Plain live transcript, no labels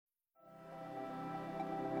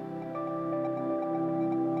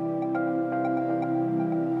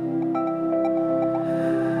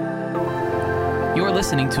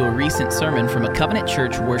listening to a recent sermon from a Covenant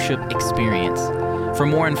Church worship experience. For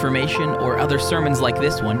more information or other sermons like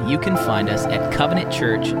this one, you can find us at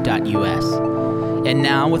covenantchurch.us. And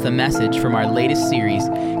now, with a message from our latest series,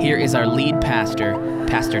 here is our lead pastor,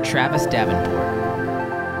 Pastor Travis Davenport.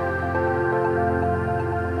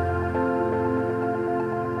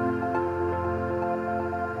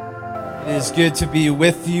 It is good to be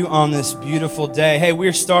with you on this beautiful day. Hey,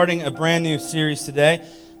 we're starting a brand new series today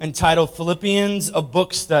entitled Philippians, a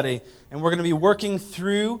book study. And we're going to be working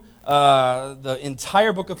through the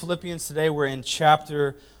entire book of Philippians today. We're in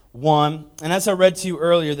chapter 1. And as I read to you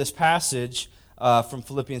earlier, this passage from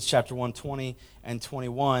Philippians chapter 1, 20 and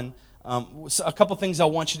 21, so a couple things I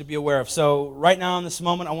want you to be aware of. So right now in this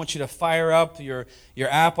moment, I want you to fire up your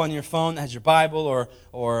app on your phone that has your Bible,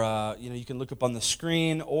 or you can look up on the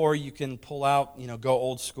screen, or you can pull out, go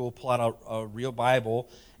old school, pull out a real Bible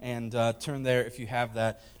and turn there if you have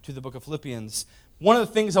that to the book of Philippians. One of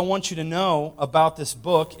the things I want you to know about this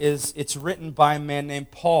book is it's written by a man named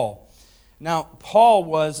Paul. Now, Paul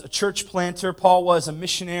was a church planter. Paul was a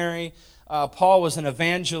missionary. Paul was an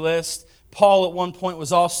evangelist. Paul at one point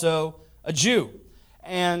was also a Jew,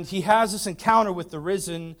 and he has this encounter with the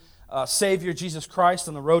risen Savior, Jesus Christ,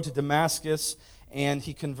 on the road to Damascus, and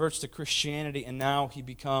he converts to Christianity, and now he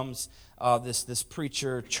becomes this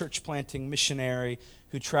preacher, church-planting missionary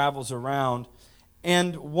who travels around.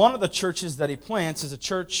 And one of the churches that he plants is a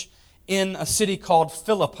church in a city called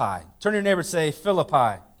Philippi. Turn to your neighbor and say,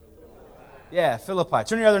 Philippi. Yeah, Philippi. Turn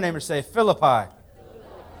to your other neighbor and say, Philippi.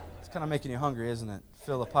 It's kind of making you hungry, isn't it?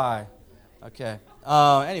 Philippi. Okay.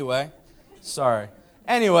 Anyway,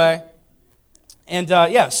 and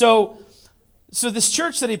so this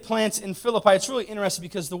church that he plants in Philippi, it's really interesting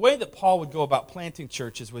because the way that Paul would go about planting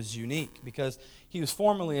churches was unique, because he was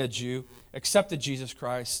formerly a Jew, accepted Jesus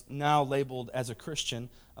Christ, now labeled as a Christian,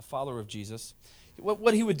 a follower of Jesus.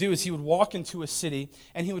 What he would do is he would walk into a city,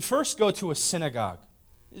 and he would first go to a synagogue.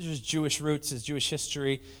 This is Jewish roots, his Jewish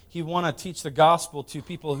history. He would want to teach the gospel to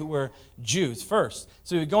people who were Jews first.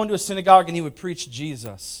 So he would go into a synagogue and he would preach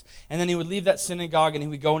Jesus. And then he would leave that synagogue and he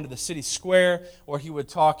would go into the city square, or he would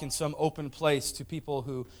talk in some open place to people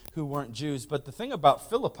who weren't Jews. But the thing about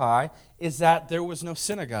Philippi is that there was no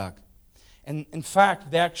synagogue. And in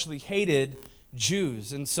fact, they actually hated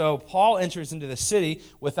Jews. And so Paul enters into the city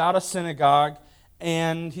without a synagogue,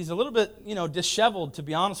 and he's a little bit, disheveled, to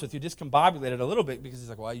be honest with you, discombobulated a little bit, because he's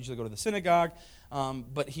like, well, I usually go to the synagogue,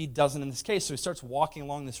 but he doesn't in this case. So he starts walking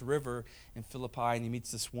along this river in Philippi, and he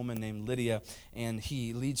meets this woman named Lydia, and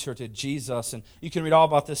he leads her to Jesus. And you can read all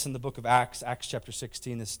about this in the book of Acts chapter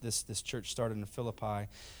 16. This church started in Philippi.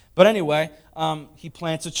 But anyway, he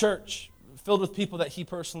plants a church filled with people that he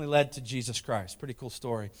personally led to Jesus Christ. Pretty cool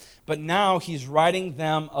story. But now he's writing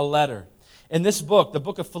them a letter. And this book, the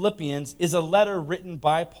book of Philippians, is a letter written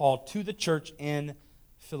by Paul to the church in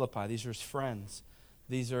Philippi. These are his friends.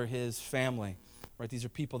 These are his family. Right? These are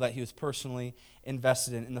people that he was personally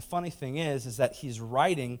invested in. And the funny thing is that he's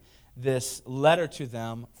writing this letter to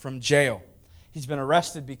them from jail. He's been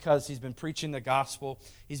arrested because he's been preaching the gospel.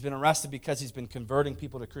 He's been arrested because he's been converting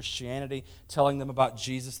people to Christianity, telling them about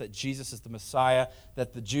Jesus, that Jesus is the Messiah,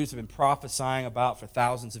 that the Jews have been prophesying about for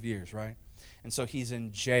thousands of years, right? And so he's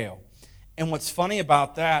in jail. And what's funny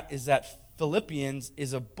about that is that Philippians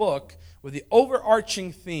is a book with the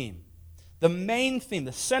overarching theme, the main theme,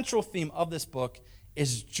 the central theme of this book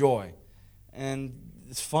is joy. And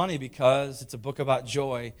it's funny because it's a book about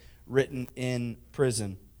joy written in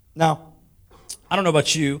prison. Now, I don't know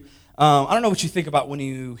about you. I don't know what you think about when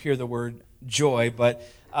you hear the word joy, but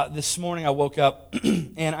this morning I woke up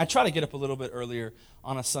and I try to get up a little bit earlier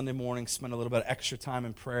on a Sunday morning, spend a little bit of extra time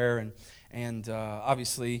in prayer, and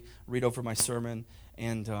obviously read over my sermon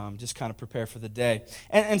and just kind of prepare for the day.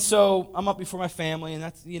 And so I'm up before my family, and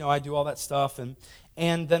that's, I do all that stuff, and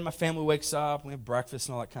then my family wakes up, and we have breakfast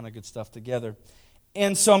and all that kind of good stuff together.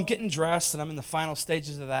 And so I'm getting dressed, and I'm in the final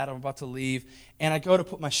stages of that. I'm about to leave, and I go to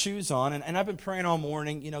put my shoes on, and I've been praying all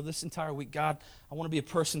morning, this entire week, God, I want to be a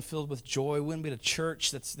person filled with joy. We want to be at a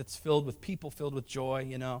church that's filled with people filled with joy,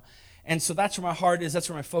 And so that's where my heart is. That's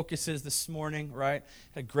where my focus is this morning, right?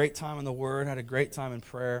 Had a great time in the Word, had a great time in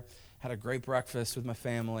prayer, had a great breakfast with my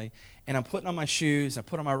family, and I'm putting on my shoes. I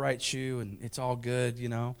put on my right shoe, and it's all good,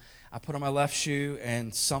 I put on my left shoe,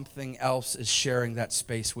 and something else is sharing that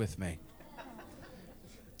space with me.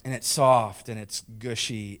 And it's soft, and it's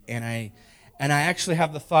gushy, and I actually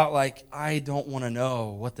have the thought, I don't want to know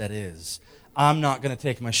what that is. I'm not going to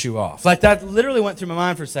take my shoe off. That literally went through my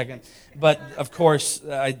mind for a second, but of course,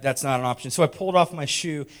 that's not an option. So I pulled off my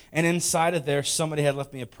shoe, and inside of there, somebody had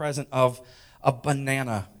left me a present of a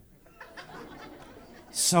banana.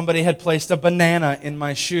 somebody had placed a banana in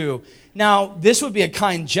my shoe. Now, this would be a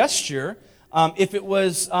kind gesture if it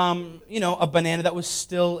was, a banana that was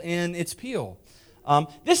still in its peel.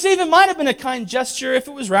 This even might have been a kind gesture if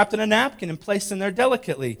it was wrapped in a napkin and placed in there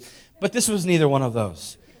delicately. But this was neither one of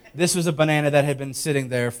those. This was a banana that had been sitting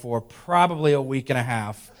there for probably a week and a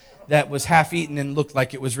half that was half eaten and looked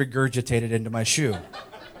like it was regurgitated into my shoe.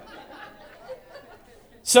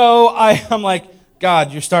 So I'm like,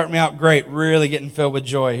 God, you're starting me out great, really getting filled with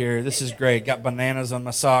joy here. This is great. Got bananas on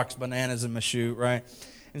my socks, bananas in my shoe, right?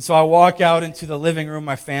 And so I walk out into the living room.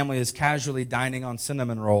 My family is casually dining on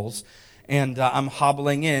cinnamon rolls. And I'm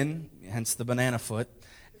hobbling in, hence the banana foot.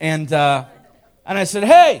 And I said,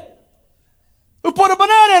 hey, who put a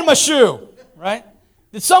banana in my shoe? Right?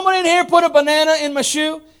 Did someone in here put a banana in my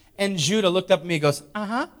shoe? And Judah looked up at me and goes,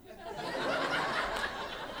 uh-huh.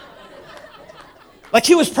 Like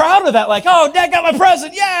he was proud of that. Like, oh, Dad got my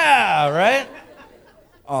present. Yeah, right?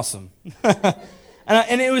 Awesome.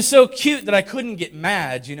 And it was so cute that I couldn't get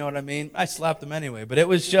mad. You know what I mean? I slapped him anyway. But it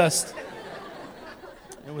was just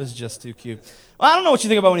too cute. Well, I don't know what you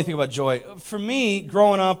think about when you think about joy. For me,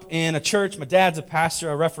 growing up in a church, my dad's a pastor.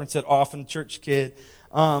 I reference it often, church kid.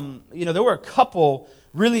 There were a couple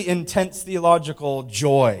really intense theological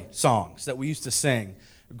joy songs that we used to sing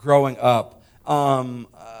growing up.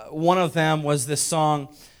 One of them was this song,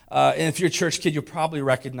 and if you're a church kid, you'll probably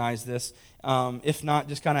recognize this. If not,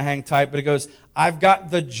 just kind of hang tight. But it goes, I've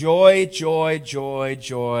got the joy, joy, joy,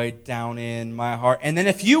 joy down in my heart. And then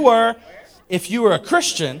if you were a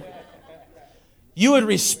Christian, you would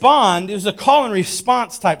respond. It was a call and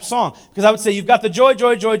response type song. Because I would say, you've got the joy,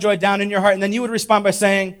 joy, joy, joy down in your heart. And then you would respond by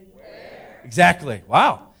saying, where? Exactly.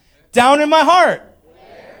 Wow. Down in my heart.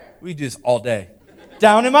 Where? We do this all day.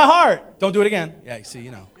 Down in my heart. Don't do it again. Yeah, you see,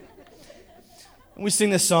 And we sing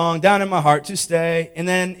this song, down in my heart to stay. And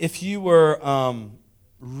then if you were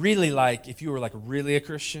really a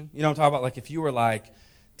Christian, you know what I'm talking about? Like if you were like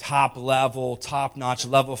top level, top notch,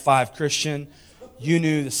 level 5 Christian, you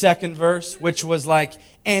knew the second verse, which was like,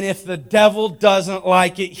 and if the devil doesn't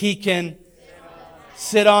like it, he can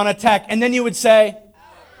sit on attack. And then you would say,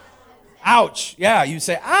 ouch. Yeah, you would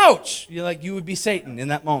say, ouch. You would be Satan in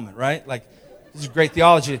that moment, right? Like, this is great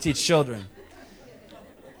theology to teach children.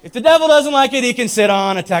 If the devil doesn't like it, he can sit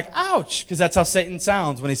on attack. Ouch, because that's how Satan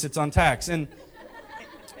sounds when he sits on attacks. And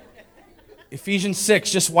Ephesians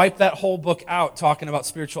 6, just wipe that whole book out talking about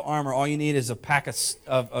spiritual armor. All you need is a pack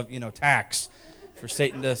of tacks for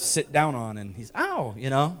Satan to sit down on, and he's, ow,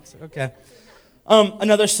 It's like, okay.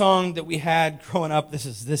 Another song that we had growing up,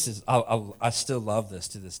 I still love this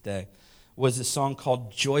to this day, was a song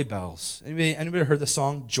called Joy Bells. Anybody heard the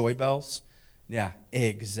song Joy Bells? Yeah,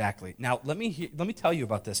 exactly. Now, let me tell you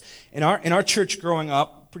about this. In our church growing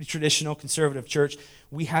up, pretty traditional, conservative church,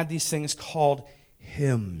 we had these things called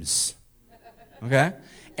hymns. Okay?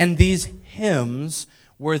 And these hymns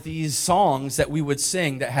were these songs that we would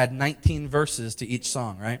sing that had 19 verses to each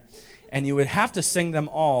song, right? And you would have to sing them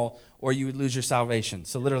all or you would lose your salvation.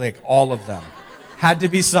 So literally like all of them had to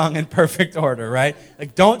be sung in perfect order, right?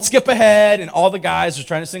 Like don't skip ahead, and all the guys are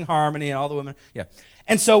trying to sing harmony and all the women. Yeah.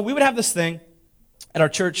 And so we would have this thing at our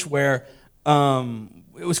church where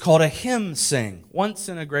it was called a hymn sing, once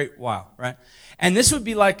in a great while, right? And this would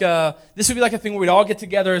be like a thing where we'd all get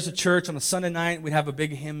together as a church on a Sunday night. We'd have a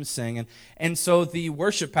big hymn sing, and so the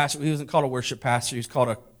worship pastor, he wasn't called a worship pastor, he was called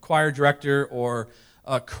a choir director or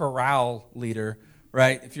a chorale leader,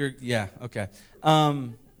 right? And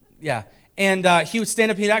he would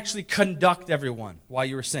stand up. He'd actually conduct everyone while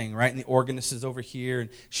you were singing, right? And the organist is over here, and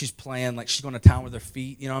she's playing like she's going to town with her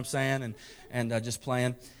feet. You know what I'm saying? And just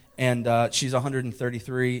playing. And she's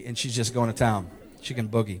 133, and she's just going to town. She can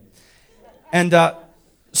boogie. And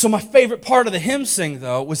so my favorite part of the hymn sing,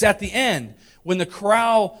 though, was at the end when the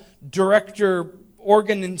chorale director,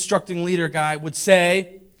 organ instructing leader guy would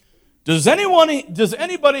say, Does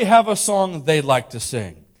anybody have a song they'd like to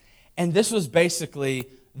sing? And this was basically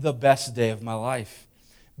the best day of my life,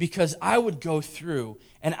 because I would go through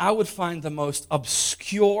and I would find the most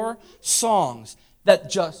obscure songs that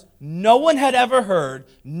just no one had ever heard,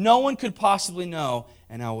 no one could possibly know,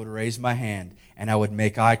 and I would raise my hand and I would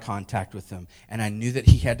make eye contact with him, and I knew that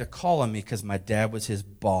he had to call on me because my dad was his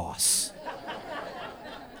boss.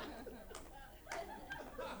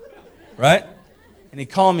 Right? And he'd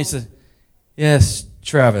call me and say, Yes,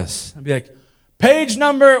 Travis. I'd be like, page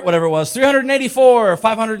number, whatever it was, 384 or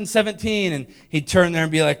 517. And he'd turn there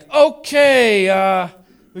and be like, okay,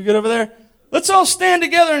 we good over there? Let's all stand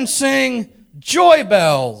together and sing Joy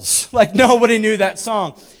Bells. Like nobody knew that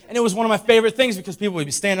song. And it was one of my favorite things because people would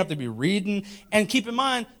be standing up, they'd be reading. And keep in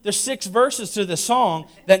mind, there's 6 verses to this song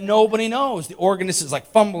that nobody knows. The organist is like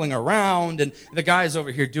fumbling around, and the guy's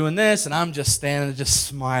over here doing this, and I'm just standing, just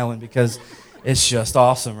smiling because it's just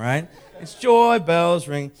awesome, right? It's joy bells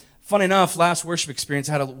ring. Funny enough, last worship experience,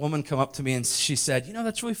 I had a woman come up to me and she said,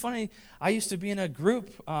 that's really funny. I used to be in a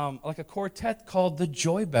group, like a quartet called the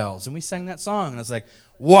Joy Bells, and we sang that song. And I was like,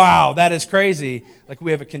 wow, that is crazy. Like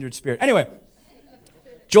we have a kindred spirit. Anyway,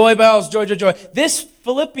 joy bells, joy, joy, joy. This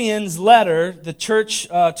Philippians letter, the church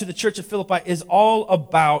to the church of Philippi, is all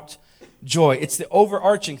about joy. It's the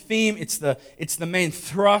overarching theme. It's the main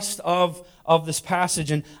thrust of this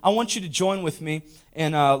passage. And I want you to join with me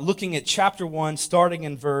in looking at chapter 1, starting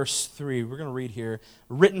in verse 3. We're going to read here.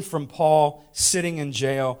 Written from Paul, sitting in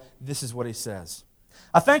jail. This is what he says.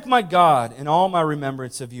 I thank my God in all my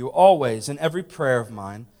remembrance of you, always, in every prayer of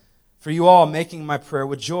mine, for you all making my prayer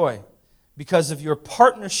with joy, because of your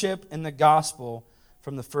partnership in the gospel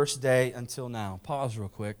from the first day until now. Pause real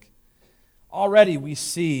quick. Already we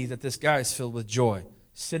see that this guy is filled with joy,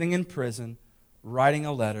 sitting in prison, writing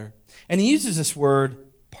a letter. And he uses this word,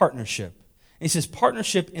 partnership. And he says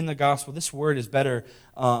partnership in the gospel. This word is better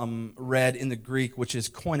read in the Greek, which is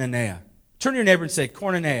koinonia. Turn to your neighbor and say,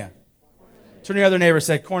 koinonia. Turn to your other neighbor and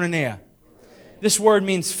say, koinonia. This word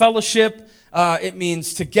means fellowship. It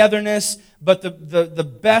means togetherness. But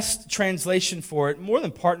the best translation for it, more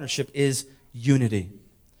than partnership, is unity.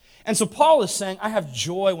 And so Paul is saying, I have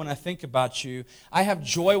joy when I think about you. I have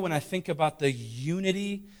joy when I think about the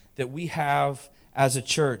unity that we have as a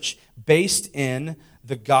church based in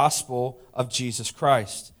the gospel of Jesus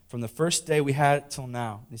Christ. From the first day we had it till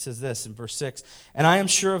now. He says this in verse 6, and I am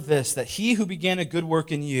sure of this, that he who began a good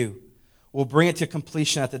work in you will bring it to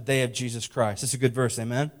completion at the day of Jesus Christ. That's a good verse,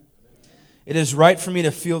 amen? It is right for me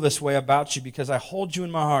to feel this way about you because I hold you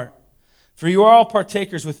in my heart. For you are all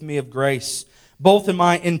partakers with me of grace, both in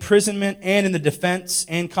my imprisonment and in the defense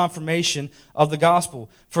and confirmation of the gospel.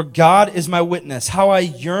 For God is my witness, how I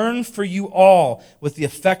yearn for you all with the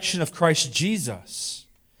affection of Christ Jesus.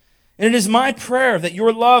 And it is my prayer that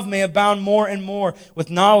your love may abound more and more with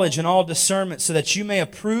knowledge and all discernment, so that you may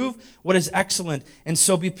approve what is excellent, and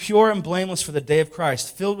so be pure and blameless for the day of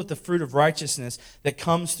Christ, filled with the fruit of righteousness that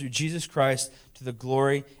comes through Jesus Christ to the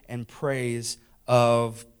glory and praise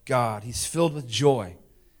of God. He's filled with joy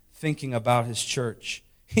thinking about his church.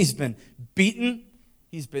 He's been beaten.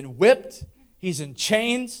 He's been whipped. He's in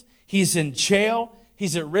chains. He's in jail.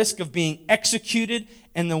 He's at risk of being executed.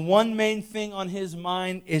 And the one main thing on his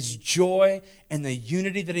mind is joy and the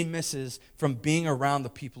unity that he misses from being around the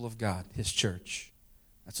people of God, his church.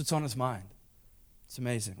 That's what's on his mind. It's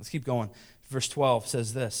amazing. Let's keep going. Verse 12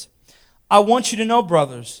 says this. I want you to know,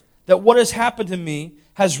 brothers, that what has happened to me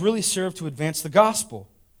has really served to advance the gospel,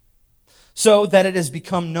 so that it has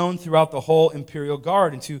become known throughout the whole imperial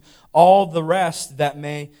guard and to all the rest that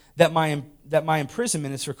my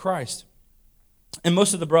imprisonment is for Christ. And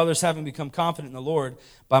most of the brothers, having become confident in the Lord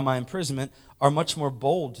by my imprisonment, are much more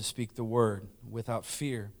bold to speak the word without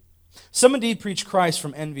fear. Some indeed preach Christ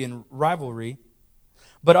from envy and rivalry,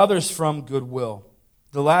 but others from goodwill.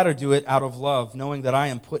 The latter do it out of love, knowing that I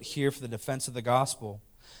am put here for the defense of the gospel.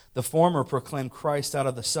 The former proclaim Christ out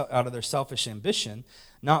of their selfish ambition,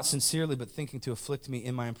 not sincerely, but thinking to afflict me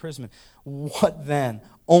in my imprisonment. What then?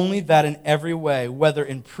 Only that in every way, whether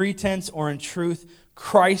in pretense or in truth,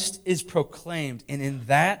 Christ is proclaimed, and in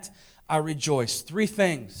that I rejoice. 3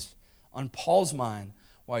 things on Paul's mind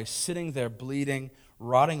while he's sitting there bleeding,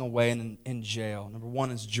 rotting away in jail. Number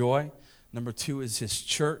 1 is joy. Number 2 is his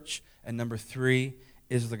church. And number 3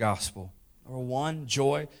 is the gospel. Number 1,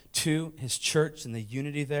 joy. 2, his church and the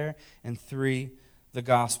unity there. And 3, the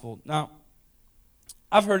gospel. Now,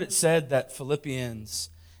 I've heard it said that Philippians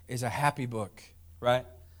is a happy book, right?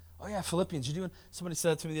 Oh yeah, Philippians. Somebody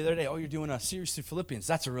said that to me the other day. Oh, you're doing a series through Philippians.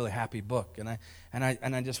 That's a really happy book. And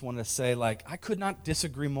I just wanted to say, like, I could not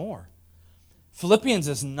disagree more. Philippians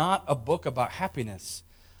is not a book about happiness.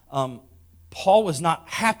 Paul was not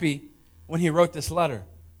happy when he wrote this letter,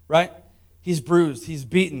 right? He's bruised. He's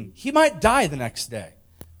beaten. He might die the next day,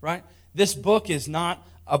 right? This book is not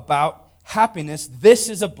about happiness. This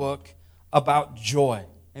is a book about joy.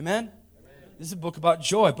 Amen? This is a book about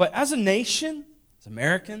joy. But as a nation, as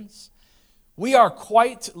Americans, we are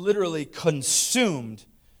quite literally consumed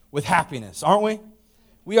with happiness, aren't we?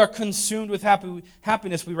 We are consumed with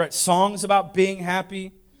happiness. We write songs about being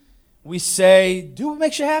happy. We say, do what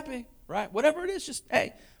makes you happy, right? Whatever it is, just,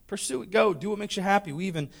 hey, pursue it, go, do what makes you happy. We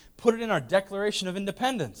even put it in our Declaration of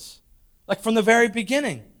Independence, like from the very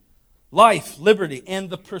beginning. Life, liberty, and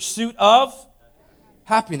the pursuit of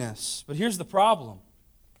happiness. But here's the problem.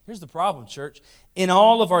 Here's the problem, church. In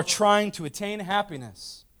all of our trying to attain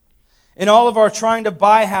happiness, in all of our trying to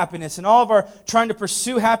buy happiness, in all of our trying to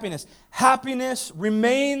pursue happiness, happiness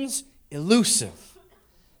remains elusive.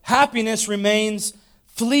 Happiness remains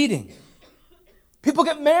fleeting. People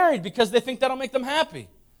get married because they think that'll make them happy.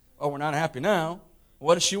 Oh, we're not happy now.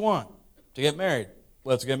 What does she want? To get married.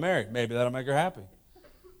 Let's get married. Maybe that'll make her happy.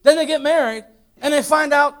 Then they get married, and they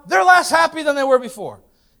find out they're less happy than they were before.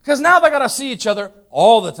 Because now they got to see each other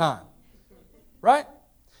all the time. Right?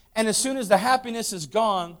 And as soon as the happiness is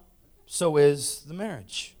gone, so is the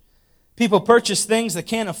marriage. People purchase things they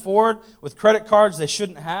can't afford with credit cards they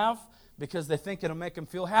shouldn't have because they think it'll make them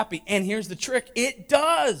feel happy. And here's the trick. It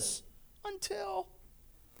does. Until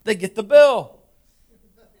they get the bill.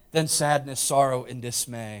 Then sadness, sorrow, and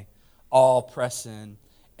dismay all press in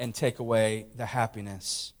and take away the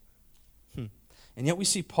happiness. And yet we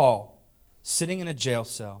see Paul sitting in a jail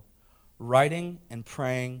cell, writing and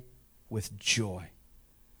praying with joy.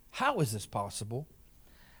 How is this possible?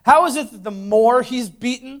 How is it that the more he's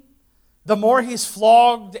beaten, the more he's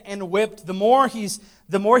flogged and whipped, the more he's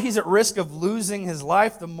at risk of losing his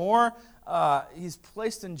life, the more he's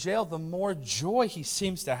placed in jail, the more joy he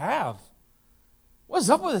seems to have? What's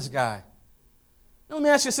up with this guy? Now, let me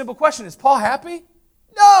ask you a simple question. Is Paul happy?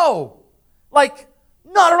 No!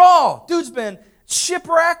 Not at all. Dude's been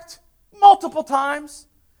shipwrecked multiple times,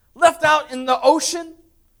 left out in the ocean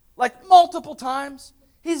multiple times.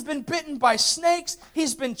 He's been bitten by snakes.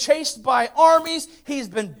 He's been chased by armies. He's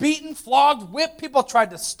been beaten, flogged, whipped. People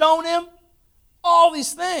tried to stone him. All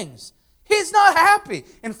these things. He's not happy.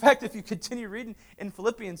 In fact, if you continue reading in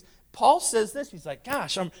Philippians, Paul says this. He's like,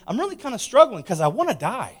 gosh, I'm really kind of struggling because I want to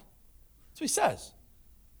die. That's what he says.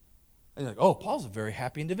 And you're like, oh, Paul's a very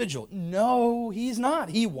happy individual. No, he's not.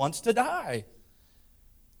 He wants to die.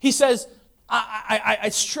 He says, I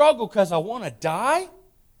struggle because I want to die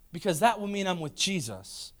because that will mean I'm with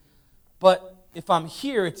Jesus. But if I'm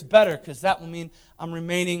here, it's better because that will mean I'm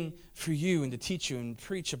remaining for you and to teach you and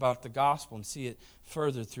preach about the gospel and see it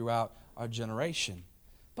further throughout our generation.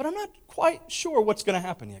 But I'm not quite sure what's going to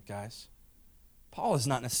happen yet, guys. Paul is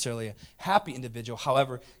not necessarily a happy individual.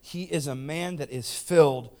 However, he is a man that is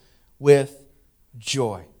filled with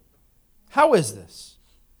joy. How is this?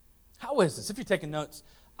 How is this? If you're taking notes,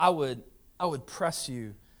 I would press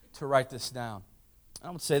you to write this down. I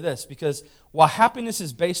would say this, because while happiness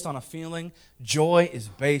is based on a feeling, joy is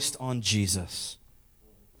based on Jesus.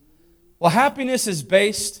 While happiness is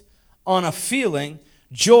based on a feeling,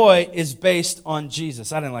 joy is based on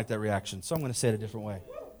Jesus. I didn't like that reaction, so I'm going to say it a different way.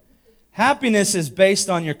 Happiness is based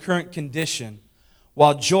on your current condition,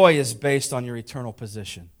 while joy is based on your eternal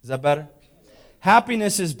position. Is that better?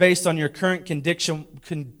 Happiness is based on your current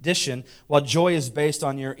condition, while joy is based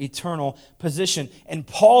on your eternal position. And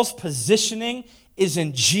Paul's positioning is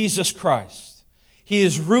in Jesus Christ. He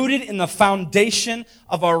is rooted in the foundation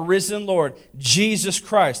of our risen Lord, Jesus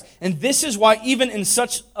Christ. And this is why even in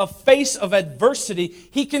such a face of adversity,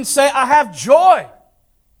 he can say, I have joy.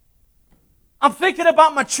 I'm thinking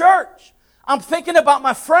about my church. I'm thinking about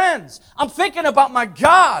my friends. I'm thinking about my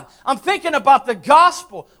God. I'm thinking about the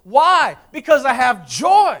gospel. Why? Because I have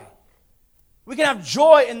joy. We can have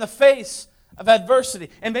joy in the face of adversity.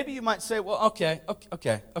 And maybe you might say, well, okay.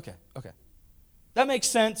 That makes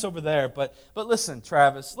sense over there. But listen,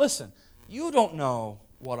 Travis, listen. You don't know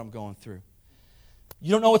what I'm going through.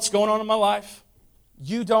 You don't know what's going on in my life.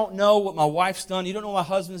 You don't know what my wife's done. You don't know what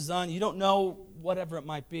my husband's done. You don't know whatever it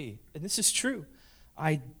might be. And this is true.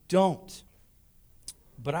 I don't.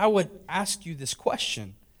 But I would ask you this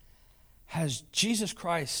question. Has Jesus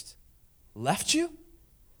Christ left you?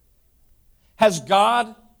 Has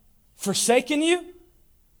God forsaken you?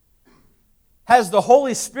 Has the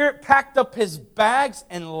Holy Spirit packed up his bags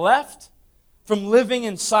and left from living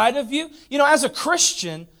inside of you? You know, as a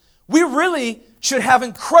Christian, we really should have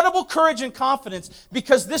incredible courage and confidence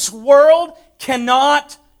because this world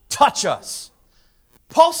cannot touch us.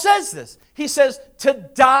 Paul says this. He says, to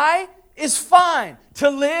die is fine. To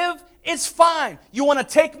live is fine. You want to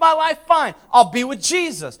take my life? Fine. I'll be with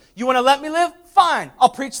Jesus. You want to let me live? Fine. I'll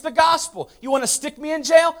preach the gospel. You want to stick me in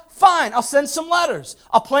jail? Fine. I'll send some letters.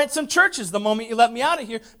 I'll plant some churches the moment you let me out of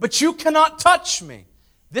here. But you cannot touch me.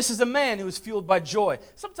 This is a man who is fueled by joy.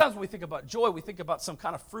 Sometimes when we think about joy, we think about some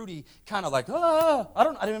kind of fruity, kind of like, I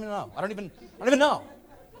don't even know. I don't even know.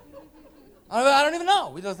 I don't even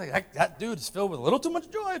know. We just think, that dude is filled with a little too much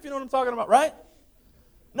joy, if you know what I'm talking about, right?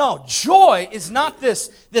 No, joy is not this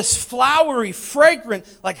flowery, fragrant,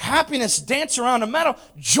 like happiness dance around a meadow.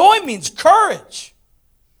 Joy means courage.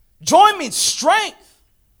 Joy means strength.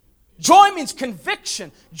 Joy means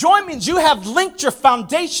conviction. Joy means you have linked your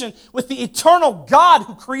foundation with the eternal God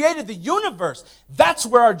who created the universe. That's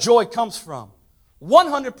where our joy comes from.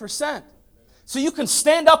 100%. So you can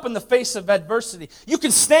stand up in the face of adversity. You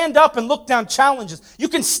can stand up and look down challenges. You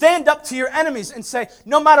can stand up to your enemies and say,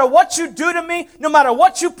 no matter what you do to me, no matter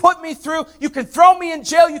what you put me through, you can throw me in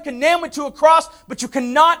jail, you can nail me to a cross, but you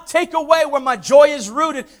cannot take away where my joy is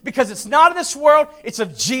rooted, because it's not of this world, it's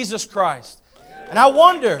of Jesus Christ. And I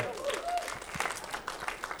wonder,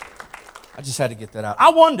 I just had to get that out.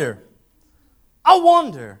 I wonder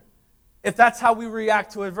if that's how we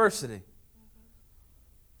react to adversity.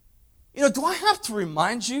 You know, do I have to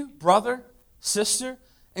remind you, brother, sister,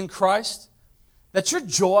 in Christ, that your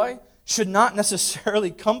joy should not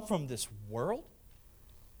necessarily come from this world?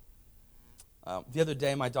 The other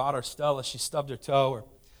day, my daughter, Stella, she stubbed her toe or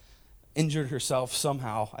injured herself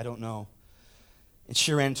somehow, I don't know. And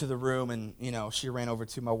she ran to the room and, she ran over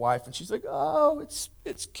to my wife and she's like, oh,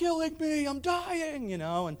 it's killing me, I'm dying,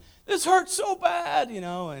 and this hurts so bad,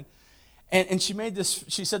 And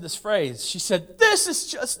she said this phrase. She said, this is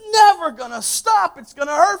just never going to stop. It's going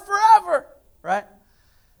to hurt forever, right?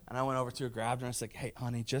 And I went over to her, grabbed her, and I was like, hey,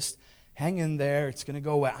 honey, just hang in there. It's going to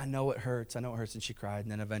go away. I know it hurts. And she cried,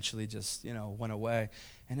 and then eventually just, went away.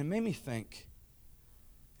 And it made me think,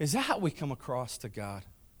 is that how we come across to God?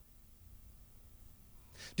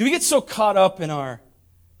 Do we get so caught up in our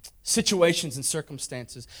situations and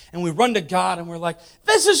circumstances, and we run to God and we're like,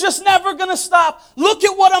 this is just never going to stop. Look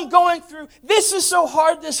at what I'm going through. This is so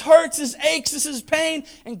hard. This hurts. This aches. This is pain.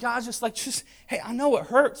 And God's just like, hey, I know it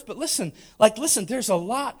hurts, but listen, there's a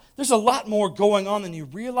lot more going on than you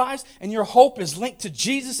realize, and your hope is linked to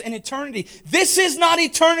Jesus and eternity. This is not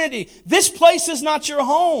eternity. This place is not your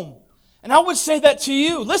home. And I would say that to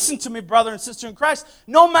you. Listen to me, brother and sister in Christ.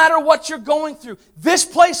 No matter what you're going through, this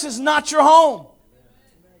place is not your home.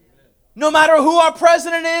 No matter who our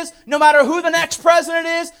president is, no matter who the next president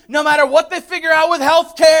is, no matter what they figure out with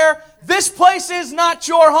health care, this place is not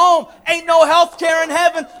your home. Ain't no health care in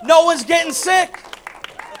heaven. No one's getting sick.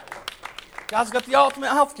 God's got the ultimate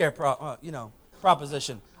health care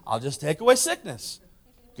proposition. I'll just take away sickness.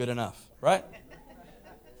 Good enough, right?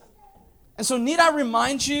 And so need I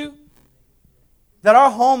remind you that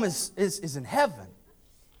our home is in heaven.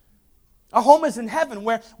 Our home is in heaven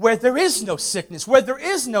where there is no sickness, where there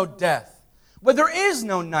is no death, where there is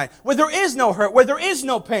no night, where there is no hurt, where there is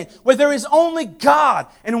no pain, where there is only God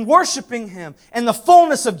and worshiping Him and the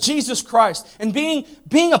fullness of Jesus Christ and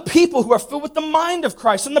being a people who are filled with the mind of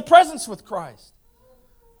Christ and the presence with Christ.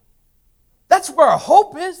 That's where our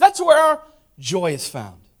hope is. That's where our joy is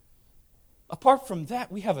found. Apart from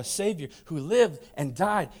that, we have a Savior who lived and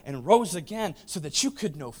died and rose again so that you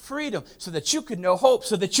could know freedom, so that you could know hope,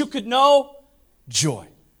 so that you could know joy.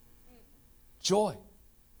 Joy.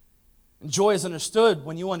 And joy is understood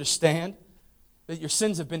when you understand that your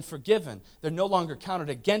sins have been forgiven. They're no longer counted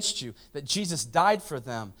against you, that Jesus died for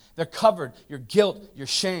them. They're covered. Your guilt, your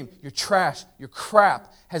shame, your trash, your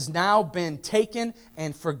crap has now been taken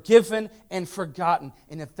and forgiven and forgotten.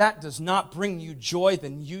 And if that does not bring you joy,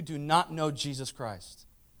 then you do not know Jesus Christ.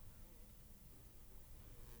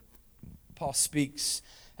 Paul speaks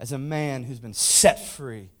as a man who's been set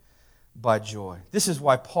free by joy. This is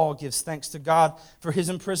why Paul gives thanks to God for his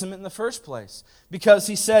imprisonment in the first place, because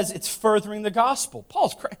he says it's furthering the gospel.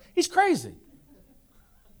 He's crazy.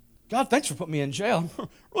 God, thanks for putting me in jail. I'm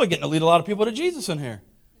really getting to lead a lot of people to Jesus in here.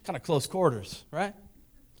 Kind of close quarters, right?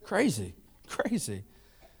 Crazy.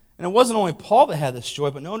 And it wasn't only Paul that had this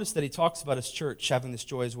joy, but notice that he talks about his church having this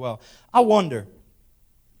joy as well. I wonder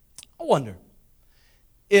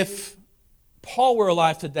if Paul were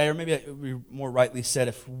alive today, or maybe we more rightly said,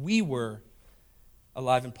 if we were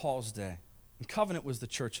alive in Paul's day, and Covenant was the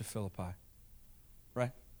church of Philippi,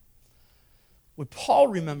 right? Would Paul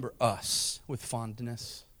remember us with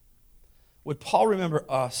fondness? Would Paul remember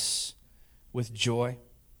us with joy?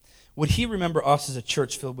 Would he remember us as a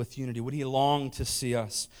church filled with unity? Would he long to see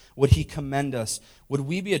us? Would he commend us? Would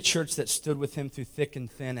we be a church that stood with him through thick and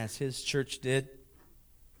thin as his church did?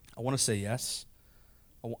 I want to say yes.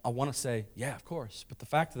 I want to say, yeah, of course. But the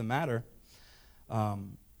fact of the matter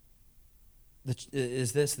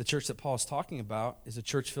is this: the church that Paul is talking about is a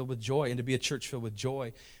church filled with joy. And to be a church filled with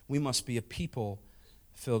joy, we must be a people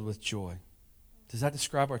filled with joy. Does that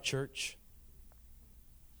describe our church?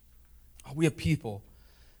 Are we a people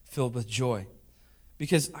filled with joy?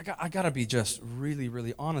 Because I got to be just really,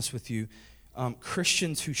 really honest with you.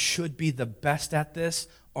 Christians who should be the best at this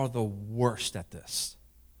are the worst at this.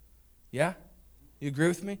 Yeah? You agree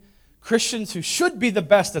with me? Christians who should be the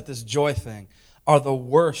best at this joy thing are the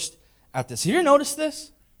worst at this. Have you ever noticed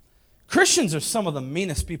this? Christians are some of the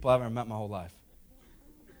meanest people I've ever met in my whole life.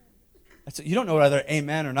 You don't know whether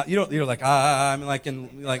amen or not. You're like, I'm like I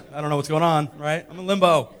don't know what's going on, right? I'm in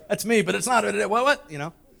limbo. That's me, but it's not. What?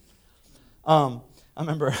 I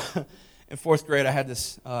remember in fourth grade, I had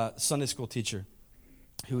this Sunday school teacher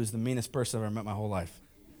who was the meanest person I've ever met in my whole life.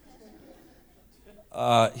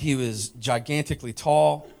 He was gigantically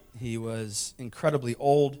tall. He was incredibly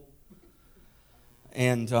old.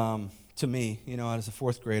 And to me, as a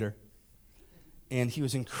fourth grader. And he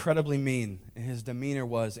was incredibly mean. And his demeanor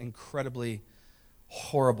was incredibly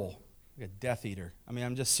horrible. Like a Death Eater.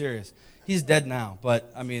 I'm just serious. He's dead now,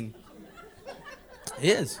 but,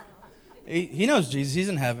 he is. He knows Jesus. He's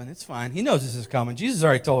in heaven. It's fine. He knows this is coming. Jesus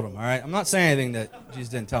already told him, all right? I'm not saying anything that Jesus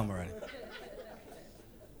didn't tell him already.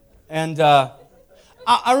 And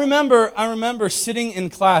I remember sitting in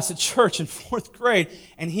class at church in fourth grade,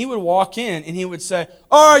 and he would walk in, and he would say,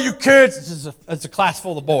 all right, you kids, it's a class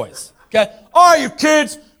full of boys, okay? All right, you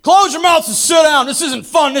kids, close your mouths and sit down. This isn't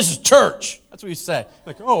fun. This is church. That's what he said.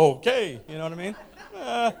 Like, oh, okay. You know what I mean?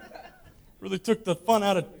 Really took the fun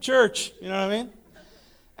out of church. You know what I mean?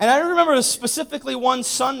 And I remember specifically one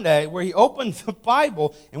Sunday where he opened the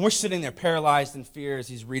Bible, and we're sitting there paralyzed in fear as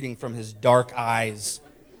he's reading from his dark eyes,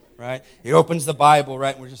 right? He opens the Bible,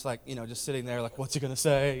 right? And we're just like, just sitting there like, what's he going to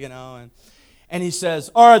say, And he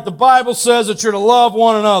says, all right, the Bible says that you're to love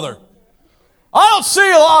one another. I don't see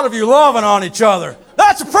a lot of you loving on each other.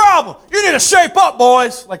 That's a problem. You need to shape up,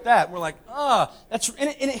 boys. Like that. We're like, and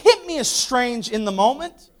it hit me as strange in the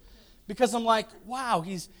moment because I'm like, wow,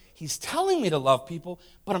 he's telling me to love people,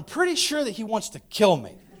 but I'm pretty sure that he wants to kill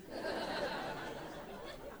me.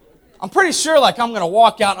 I'm pretty sure like I'm going to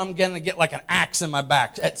walk out and I'm going to get like an axe in my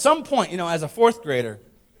back. At some point, as a fourth grader,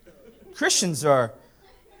 Christians are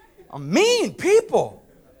mean people.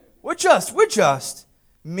 We're just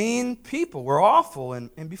mean people. We're awful.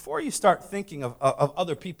 And before you start thinking of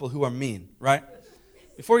other people who are mean, right?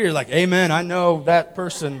 Before you're like, amen, I know that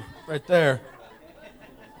person right there.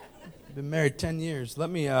 Been married 10 years. Let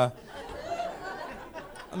me ask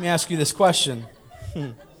you this question.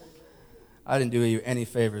 I didn't do you any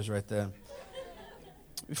favors right there.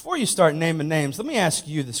 Before you start naming names, let me ask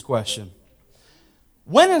you this question.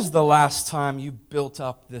 When is the last time you built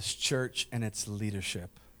up this church and its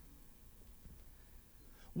leadership?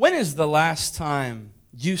 When is the last time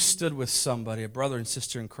you stood with somebody, a brother and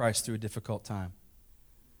sister in Christ, through a difficult time?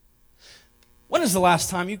 When is the last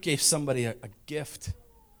time you gave somebody a gift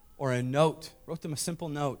or a note, wrote them a simple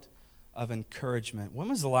note of encouragement? When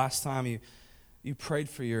was the last time you prayed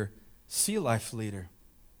for your Sea Life leader?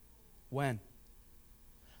 When?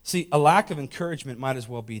 See, a lack of encouragement might as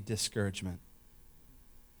well be discouragement.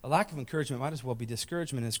 A lack of encouragement might as well be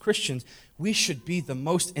discouragement. As Christians, we should be the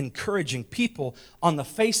most encouraging people on the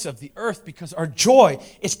face of the earth because our joy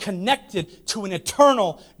is connected to an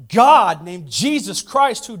eternal God named Jesus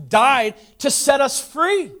Christ who died to set us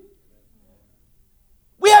free.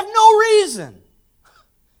 We have no reason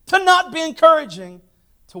to not be encouraging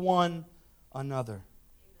to one another.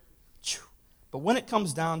 But when it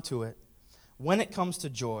comes down to it, when it comes to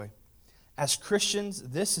joy, as Christians,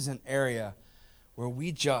 this is an area where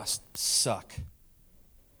we just suck.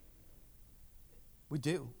 We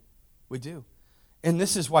do. And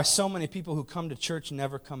this is why so many people who come to church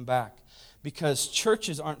never come back. Because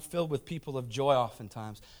churches aren't filled with people of joy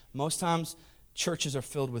oftentimes. Most times, churches are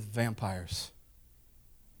filled with vampires.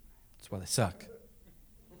 That's why they suck.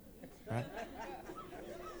 Right?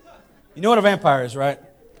 You know what a vampire is, right?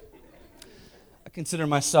 I consider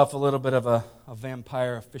myself a little bit of a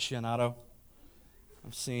vampire aficionado.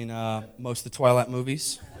 I've seen most of the Twilight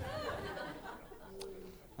movies.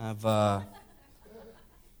 I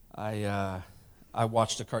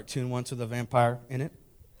watched a cartoon once with a vampire in it.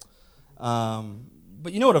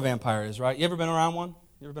 But you know what a vampire is, right? You ever been around one?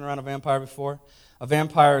 You ever been around a vampire before? A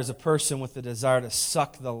vampire is a person with the desire to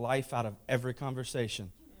suck the life out of every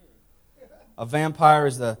conversation. A vampire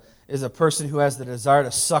is a person who has the desire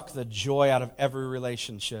to suck the joy out of every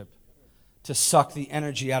relationship, to suck the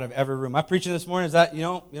energy out of every room. Am I preaching this morning? Is that, you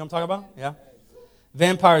know what I'm talking about? Yeah?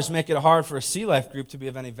 Vampires make it hard for a Sea Life group to be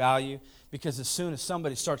of any value because as soon as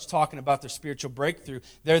somebody starts talking about their spiritual breakthrough,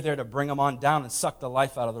 they're there to bring them on down and suck the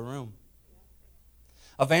life out of the room.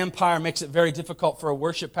 A vampire makes it very difficult for a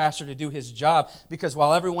worship pastor to do his job because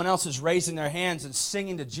while everyone else is raising their hands and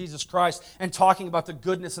singing to Jesus Christ and talking about the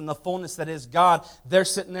goodness and the fullness that is God, they're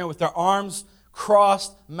sitting there with their arms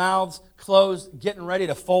crossed, mouths closed, getting ready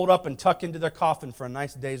to fold up and tuck into their coffin for a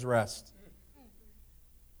nice day's rest.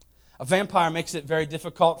 A vampire makes it very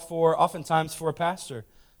difficult oftentimes for a pastor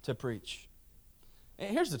to preach.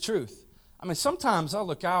 And here's the truth. I mean, sometimes I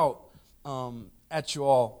look out at you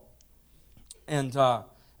all And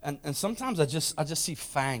sometimes I just see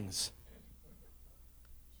fangs.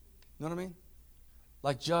 You know what I mean?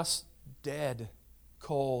 Like just dead,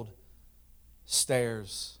 cold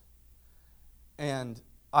stares. And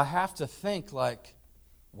I have to think like,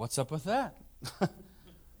 what's up with that?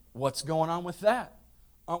 What's going on with that?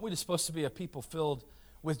 Aren't we just supposed to be a people filled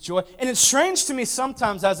with joy? And it's strange to me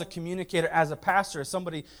sometimes as a communicator, as a pastor, as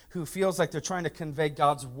somebody who feels like they're trying to convey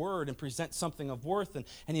God's word and present something of worth,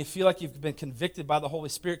 and you feel like you've been convicted by the Holy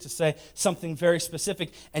Spirit to say something very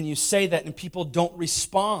specific, and you say that and people don't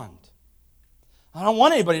respond. I don't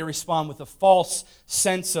want anybody to respond with a false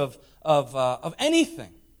sense of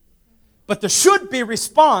anything. But there should be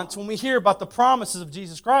response when we hear about the promises of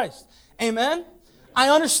Jesus Christ. Amen? I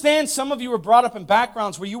understand some of you were brought up in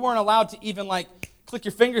backgrounds where you weren't allowed to even click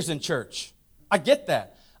your fingers in church. I get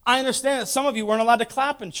that. I understand that some of you weren't allowed to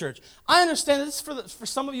clap in church. I understand this for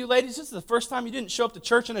some of you ladies, this is the first time you didn't show up to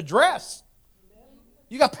church in a dress.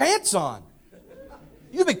 You got pants on.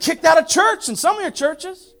 You've been kicked out of church in some of your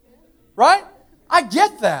churches. Right? I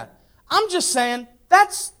get that. I'm just saying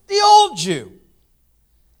that's the old you.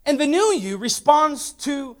 And the new you responds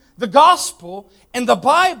to the gospel and the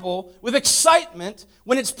Bible with excitement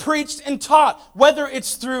when it's preached and taught, whether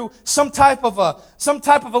it's through some type of a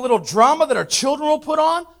little drama that our children will put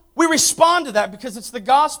on. We respond to that because it's the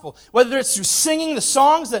gospel. Whether it's through singing the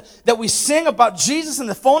songs that we sing about Jesus and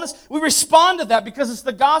the fullness, we respond to that because it's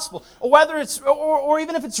the gospel. Or whether it's, or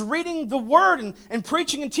even if it's reading the word and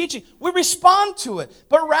preaching and teaching, we respond to it.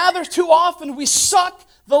 But rather, too often, we suck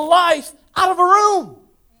the life out of a room.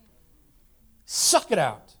 Suck it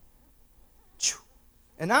out.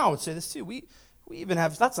 And now I would say this too. We even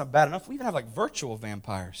have, that's not bad enough, we even have virtual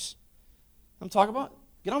vampires. I'm talking about?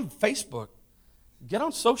 Get on Facebook. Get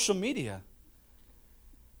on social media.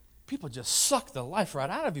 People just suck the life right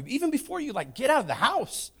out of you. Even before you get out of the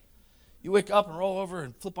house. You wake up and roll over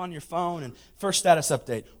and flip on your phone and first status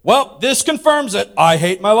update. Well, this confirms it. I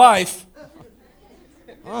hate my life.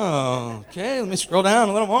 Oh, okay. Let me scroll down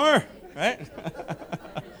a little more. Right?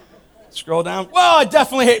 Scroll down. Well, I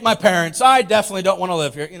definitely hate my parents. I definitely don't want to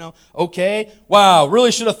live here. Okay. Wow.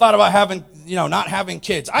 Really should have thought about not having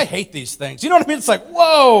kids. I hate these things. You know what I mean? It's like,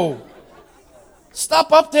 whoa. Stop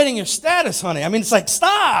updating your status, honey. I mean, it's like,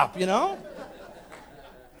 stop, It's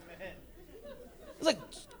like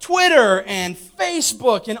Twitter and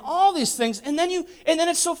Facebook and all these things. And then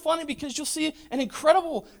it's so funny because you'll see an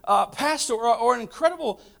incredible pastor or an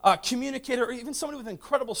incredible communicator or even somebody with an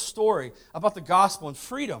incredible story about the gospel and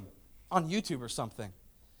freedom on YouTube or something.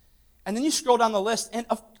 And then you scroll down the list, and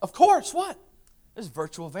of course, what? There's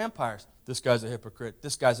virtual vampires. This guy's a hypocrite.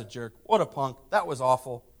 This guy's a jerk. What a punk. That was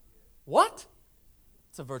awful. What?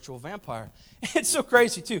 It's a virtual vampire. It's so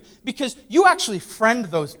crazy, too, because you actually friend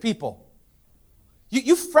those people.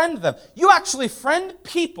 You friend them. You actually friend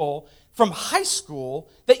people from high school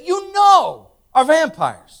that you know are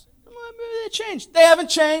vampires. Maybe they changed. They haven't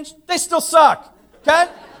changed. They still suck.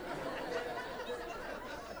 Okay?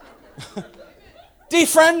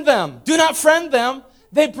 Defriend them. Do not friend them.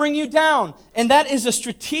 They bring you down. And that is a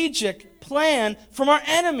strategic plan from our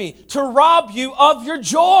enemy to rob you of your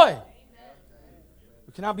joy.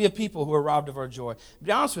 We cannot be a people who are robbed of our joy. To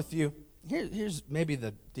be honest with you, here's maybe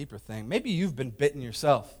the deeper thing. Maybe you've been bitten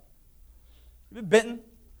yourself. You've been bitten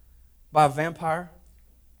by a vampire.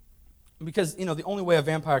 Because, the only way a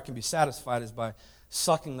vampire can be satisfied is by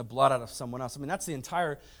sucking the blood out of someone else. I mean, that's the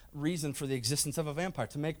entire reason for the existence of a vampire,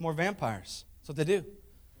 to make more vampires. That's what they do.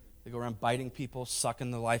 They go around biting people,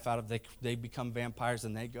 sucking the life out of them. They become vampires,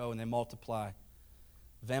 and they go and they multiply.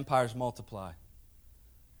 Vampires multiply.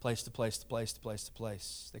 Place to place to place to place to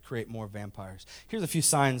place. They create more vampires. Here's a few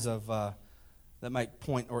signs of that might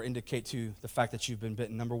point or indicate to the fact that you've been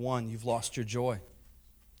bitten. Number one, you've lost your joy.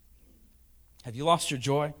 Have you lost your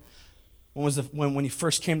joy? When you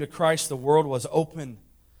first came to Christ, the world was open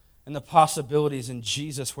and the possibilities in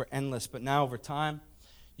Jesus were endless. But now over time,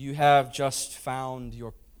 you have just found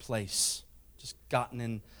your place, just gotten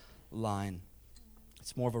in line.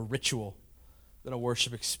 It's more of a ritual than a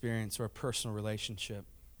worship experience or a personal relationship.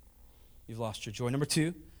 You've lost your joy. Number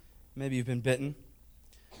two, maybe you've been bitten.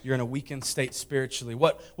 You're in a weakened state spiritually.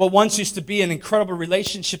 What once used to be an incredible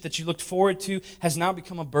relationship that you looked forward to has now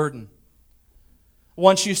become a burden.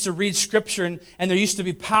 Once you used to read Scripture and there used to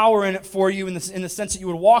be power in it for you in the sense that you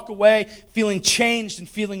would walk away feeling changed and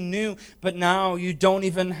feeling new, but now you don't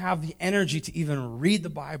even have the energy to even read the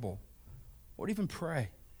Bible or to even pray.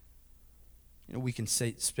 In a weakened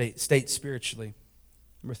state spiritually.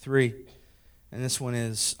 Number three, and this one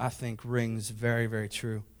is, I think, rings very, very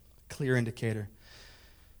true. Clear indicator.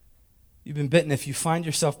 You've been bitten if you find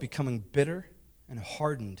yourself becoming bitter and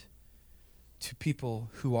hardened to people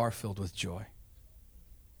who are filled with joy.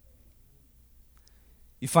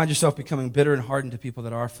 You find yourself becoming bitter and hardened to people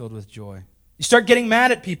that are filled with joy. You start getting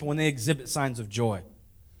mad at people when they exhibit signs of joy.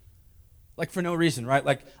 Like for no reason, right?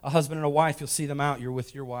 Like a husband and a wife, you'll see them out, you're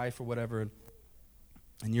with your wife or whatever,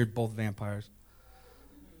 and you're both vampires.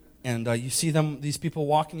 And you see these people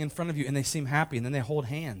walking in front of you, and they seem happy, and then they hold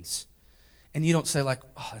hands. And you don't say like,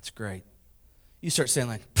 oh, that's great. You start saying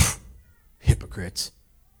like, hypocrites.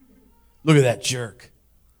 Look at that jerk.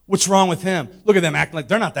 What's wrong with him? Look at them acting like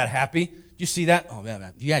they're not that happy. Did you see that? Oh,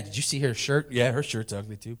 man. Yeah, did you see her shirt? Yeah, her shirt's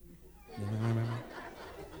ugly too.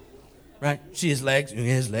 Right? See his legs? Yeah,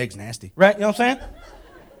 his legs nasty. Right? You know what I'm saying?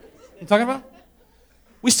 You talking about?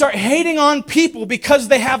 We start hating on people because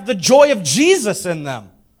they have the joy of Jesus in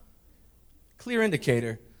them. Clear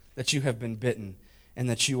indicator that you have been bitten and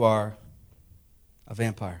that you are a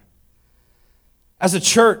vampire. As a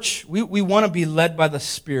church, we want to be led by the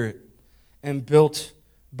Spirit and built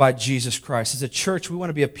by Jesus Christ. As a church, we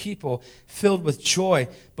want to be a people filled with joy,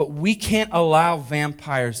 but we can't allow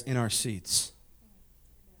vampires in our seats.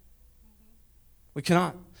 We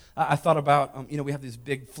cannot. I thought about, we have these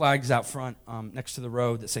big flags out front next to the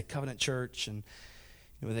road that say Covenant Church, and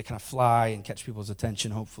they kind of fly and catch people's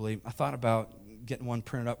attention, hopefully. I thought about getting one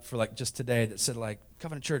printed up for like just today that said like,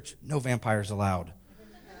 Covenant Church, no vampires allowed.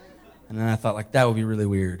 And then I thought, like, that would be really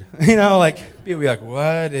weird. People would be like,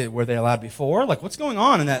 what? Were they allowed before? Like, what's going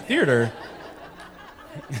on in that theater?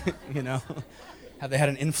 Have they had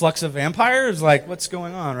an influx of vampires? Like, what's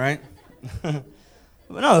going on, right? But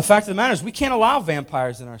no, the fact of the matter is we can't allow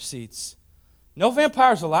vampires in our seats. No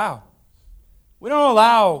vampires allowed. We don't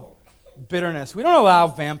allow bitterness. We don't allow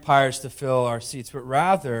vampires to fill our seats, but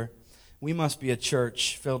rather we must be a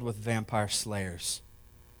church filled with vampire slayers.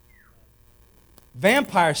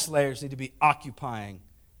 Vampire slayers need to be occupying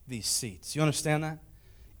these seats. You understand that?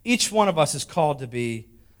 Each one of us is called to be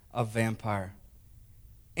a vampire.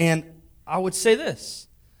 And I would say this,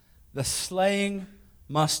 the slaying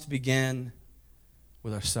must begin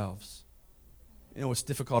with ourselves. What's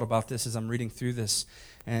difficult about this is I'm reading through this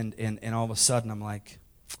and all of a sudden I'm like,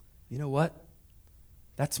 you know what?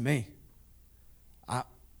 That's me.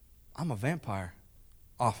 I'm a vampire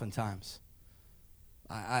oftentimes.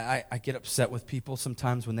 I get upset with people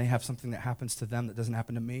sometimes when they have something that happens to them that doesn't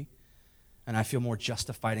happen to me, and I feel more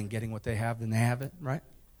justified in getting what they have than they have it, right?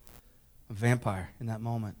 A vampire in that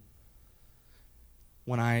moment.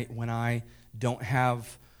 When I don't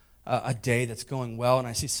have a day that's going well and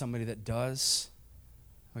I see somebody that does,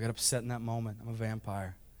 I get upset in that moment. I'm a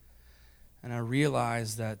vampire. And I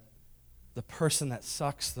realize that the person that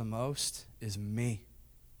sucks the most is me.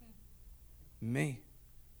 Me.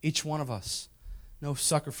 Each one of us. No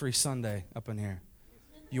sucker-free Sunday up in here.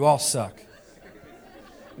 You all suck.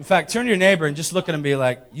 In fact, turn to your neighbor and just look at him and be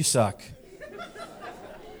like, you suck.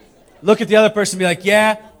 Look at the other person and be like,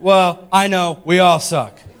 yeah, well, I know, we all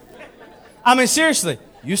suck. I mean, seriously,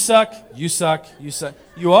 you suck, you suck, you suck.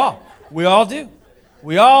 You all. We all do.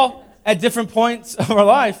 We all, at different points of our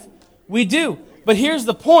life, we do. But here's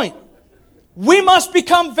the point. We must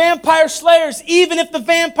become vampire slayers, even if the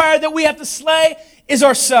vampire that we have to slay is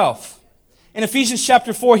ourselves. In Ephesians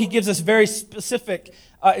chapter 4, he gives us very specific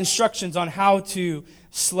instructions on how to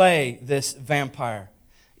slay this vampire.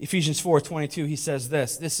 Ephesians 4:22, he says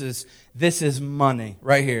this is money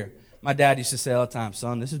right here. My dad used to say all the time,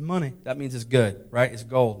 son, this is money. That means it's good, right? It's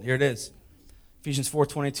gold. Here it is. Ephesians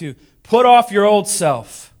 4:22, put off your old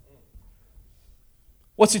self.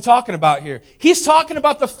 What's he talking about here? He's talking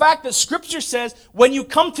about the fact that Scripture says when you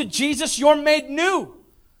come to Jesus, you're made new.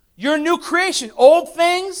 You're a new creation. Old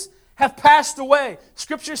things have passed away.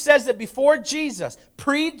 Scripture says that before Jesus,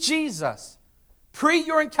 pre-Jesus, pre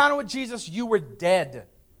your encounter with Jesus, you were dead.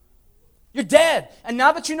 You're dead. And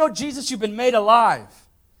now that you know Jesus, you've been made alive.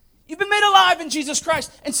 You've been made alive in Jesus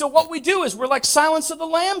Christ. And so what we do is we're like Silence of the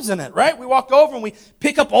Lambs in it, right? We walk over and we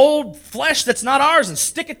pick up old flesh that's not ours and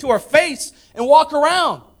stick it to our face and walk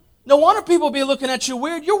around. No wonder people be looking at you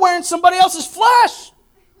weird. You're wearing somebody else's flesh.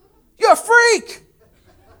 You're a freak.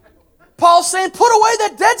 Paul's saying, put away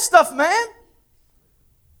that dead stuff, man.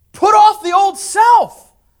 Put off the old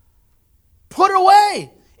self. Put it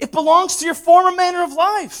away. It belongs to your former manner of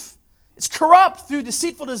life. It's corrupt through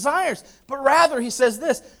deceitful desires. But rather, he says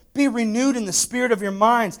this, be renewed in the spirit of your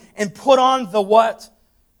minds and put on the what?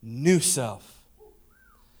 New self.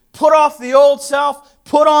 Put off the old self,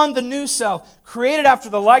 put on the new self, created after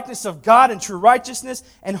the likeness of God in true righteousness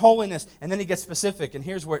and holiness. And then he gets specific, and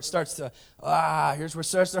here's where it starts to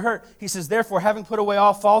hurt. He says, therefore, having put away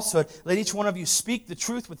all falsehood, let each one of you speak the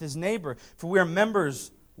truth with his neighbor, for we are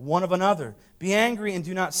members one of another. Be angry and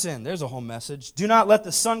do not sin. There's a whole message. Do not let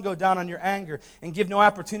the sun go down on your anger and give no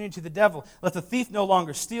opportunity to the devil. Let the thief no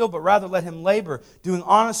longer steal, but rather let him labor, doing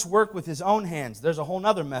honest work with his own hands. There's a whole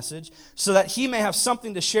other message. So that he may have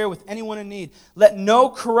something to share with anyone in need. Let no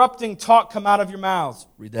corrupting talk come out of your mouths.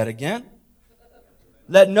 Read that again.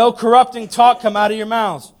 Let no corrupting talk come out of your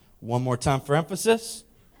mouths. One more time for emphasis.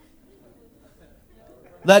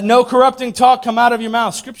 Let no corrupting talk come out of your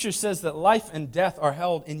mouth. Scripture says that life and death are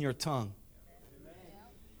held in your tongue.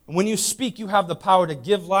 And when you speak, you have the power to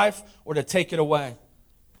give life or to take it away.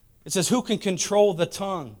 It says, who can control the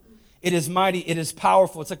tongue? It is mighty, it is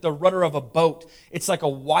powerful. It's like the rudder of a boat. It's like a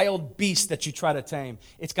wild beast that you try to tame.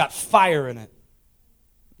 It's got fire in it.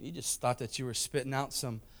 You just thought that you were spitting out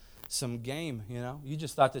some game, you know. You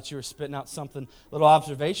just thought that you were spitting out something, little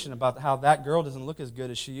observation about how that girl doesn't look as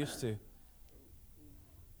good as she used to.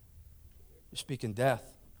 You're speaking death.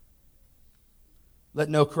 Let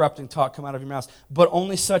no corrupting talk come out of your mouths, but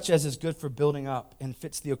only such as is good for building up and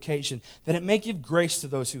fits the occasion, that it may give grace to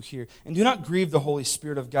those who hear. And do not grieve the Holy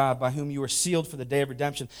Spirit of God, by whom you are sealed for the day of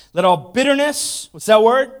redemption. Let all bitterness, what's that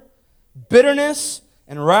word? Bitterness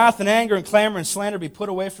and wrath and anger and clamor and slander be put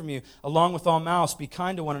away from you, along with all malice. Be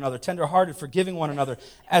kind to one another, tenderhearted, forgiving one another,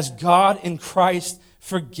 as God in Christ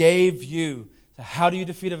forgave you. So how do you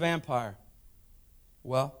defeat a vampire?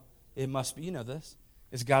 Well, it must be, you know this,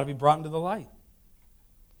 it's got to be brought into the light.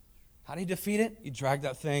 How do you defeat it? You drag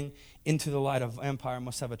that thing into the light. A vampire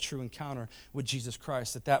must have a true encounter with Jesus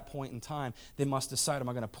Christ. At that point in time, they must decide, am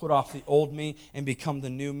I going to put off the old me and become the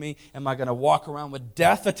new me? Am I going to walk around with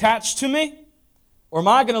death attached to me? Or am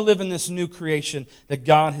I going to live in this new creation that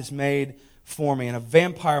God has made for me? And a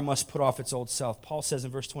vampire must put off its old self. Paul says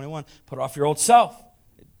in verse 21, put off your old self.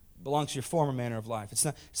 It belongs to your former manner of life.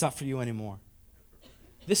 It's not for you anymore.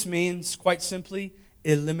 This means, quite simply,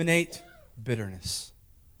 eliminate bitterness.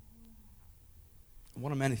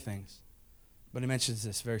 One of many things. But he mentions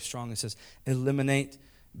this very strongly. It says, eliminate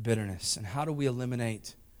bitterness. And how do we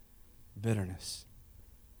eliminate bitterness?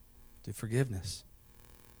 Through forgiveness.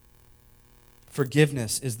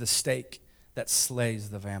 Forgiveness is the stake that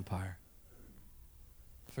slays the vampire.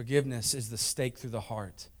 Forgiveness is the stake through the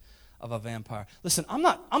heart of a vampire. Listen, I'm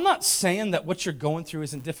not saying that what you're going through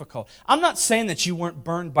isn't difficult. I'm not saying that you weren't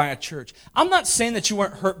burned by a church. I'm not saying that you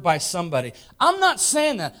weren't hurt by somebody. I'm not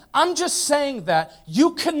saying that. I'm just saying that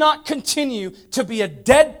you cannot continue to be a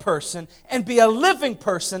dead person and be a living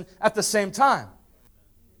person at the same time.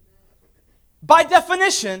 By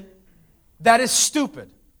definition, that is stupid.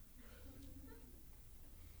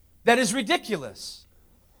 That is ridiculous.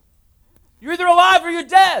 You're either alive or you're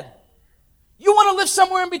dead. You want to live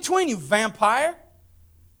somewhere in between, you vampire.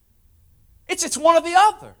 It's one or the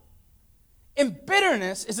other. And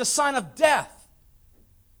bitterness is a sign of death.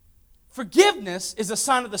 Forgiveness is a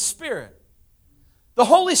sign of the Spirit. The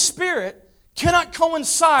Holy Spirit cannot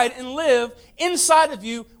coincide and live inside of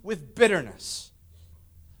you with bitterness.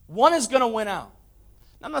 One is going to win out.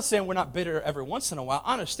 I'm not saying we're not bitter every once in a while.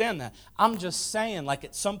 I understand that. I'm just saying, like,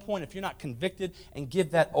 at some point, if you're not convicted and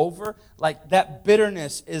give that over, like, that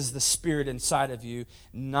bitterness is the Spirit inside of you,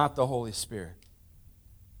 not the Holy Spirit.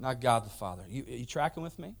 Not God the Father. Are you tracking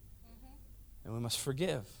with me? Mm-hmm. And we must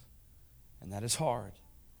forgive. And that is hard.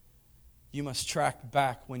 You must track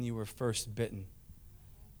back when you were first bitten.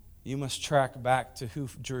 You must track back to who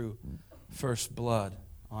drew first blood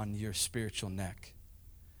on your spiritual neck.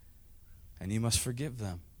 And you must forgive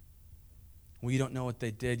them. Well, you don't know what they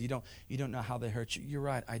did. You don't know how they hurt you. You're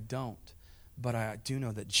right, I don't. But I do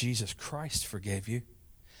know that Jesus Christ forgave you.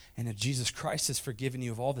 And if Jesus Christ has forgiven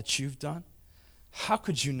you of all that you've done, how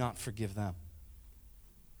could you not forgive them?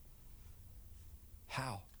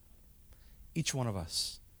 How? Each one of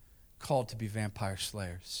us called to be vampire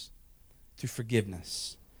slayers through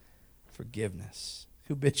forgiveness. Forgiveness.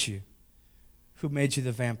 Who bit you? Who made you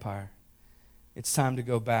the vampire? It's time to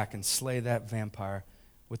go back and slay that vampire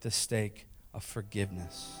with the stake of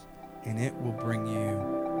forgiveness. And it will bring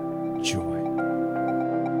you joy.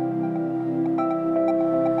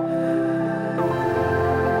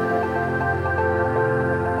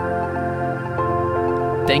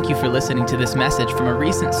 Thank you for listening to this message from a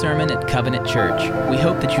recent sermon at Covenant Church. We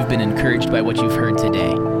hope that you've been encouraged by what you've heard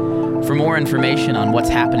today. For more information on what's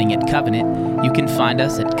happening at Covenant, you can find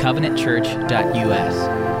us at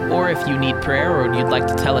covenantchurch.us. Or if you need prayer or you'd like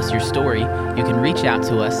to tell us your story, you can reach out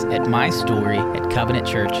to us at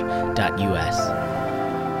mystory@covenantchurch.us.